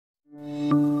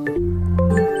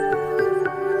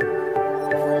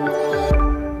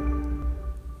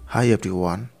Hi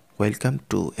everyone, welcome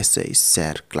to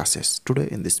share classes. Today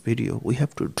in this video we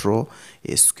have to draw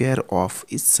a square of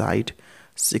each side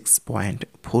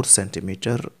 6.4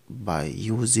 centimeter by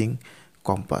using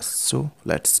compass. So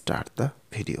let's start the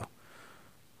video.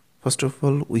 First of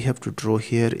all, we have to draw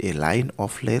here a line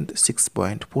of length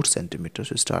 6.4 centimeters.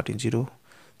 So starting 0,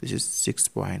 this is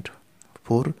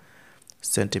 6.4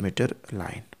 centimeter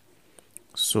line.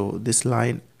 So this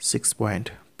line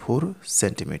 6.4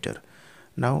 centimeter.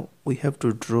 Now we have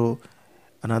to draw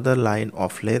another line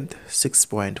of length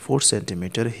 6.4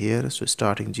 centimeter here. So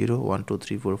starting 0, 1, 2,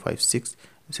 3, 4, 5, 6,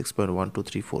 6.1, 2,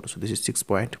 3, 4. So this is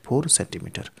 6.4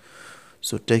 centimeter.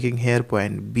 So taking here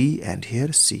point B and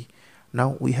here C.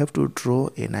 Now we have to draw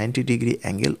a 90-degree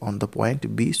angle on the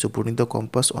point B. So putting the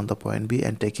compass on the point B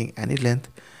and taking any length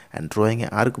and drawing an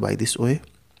arc by this way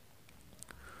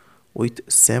with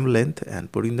same length and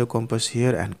putting the compass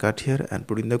here and cut here and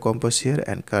putting the compass here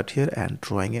and cut here and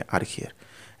drawing an arc here.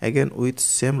 Again with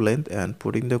same length and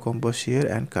putting the compass here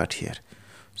and cut here.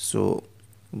 So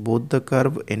both the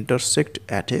curve intersect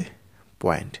at a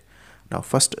point. Now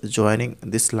first joining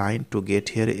this line to get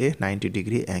here a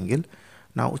 90-degree angle.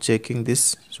 Now checking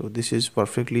this. So this is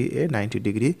perfectly a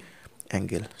 90-degree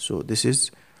angle. So this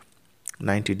is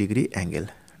 90-degree angle.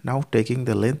 Now taking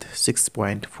the length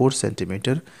 6.4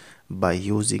 centimeter by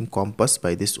using compass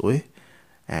by this way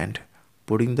and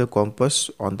putting the compass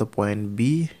on the point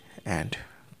B and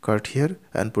cut here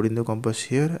and putting the compass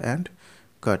here and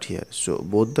cut here. So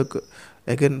both the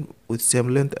again with same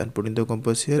length and putting the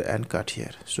compass here and cut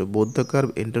here. So both the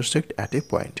curve intersect at a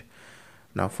point.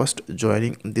 Now first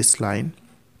joining this line,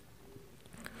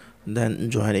 then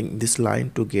joining this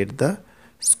line to get the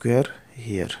square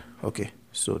here. Okay,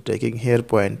 so taking here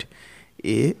point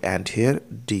A and here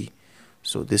D.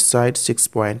 So this side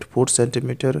 6.4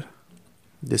 centimeter,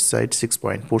 this side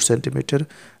 6.4 centimeter,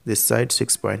 this side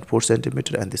 6.4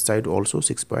 centimeter, and this side also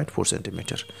 6.4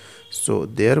 centimeter. So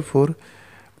therefore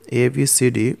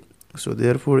ABCD,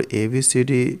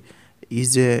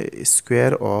 is a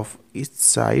square of each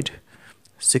side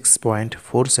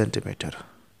 6.4 centimeter.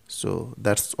 So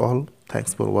that's all.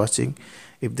 Thanks for watching.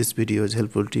 If this video is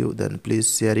helpful to you, then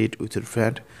please share it with your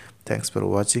friend. Thanks for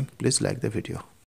watching. Please like the video.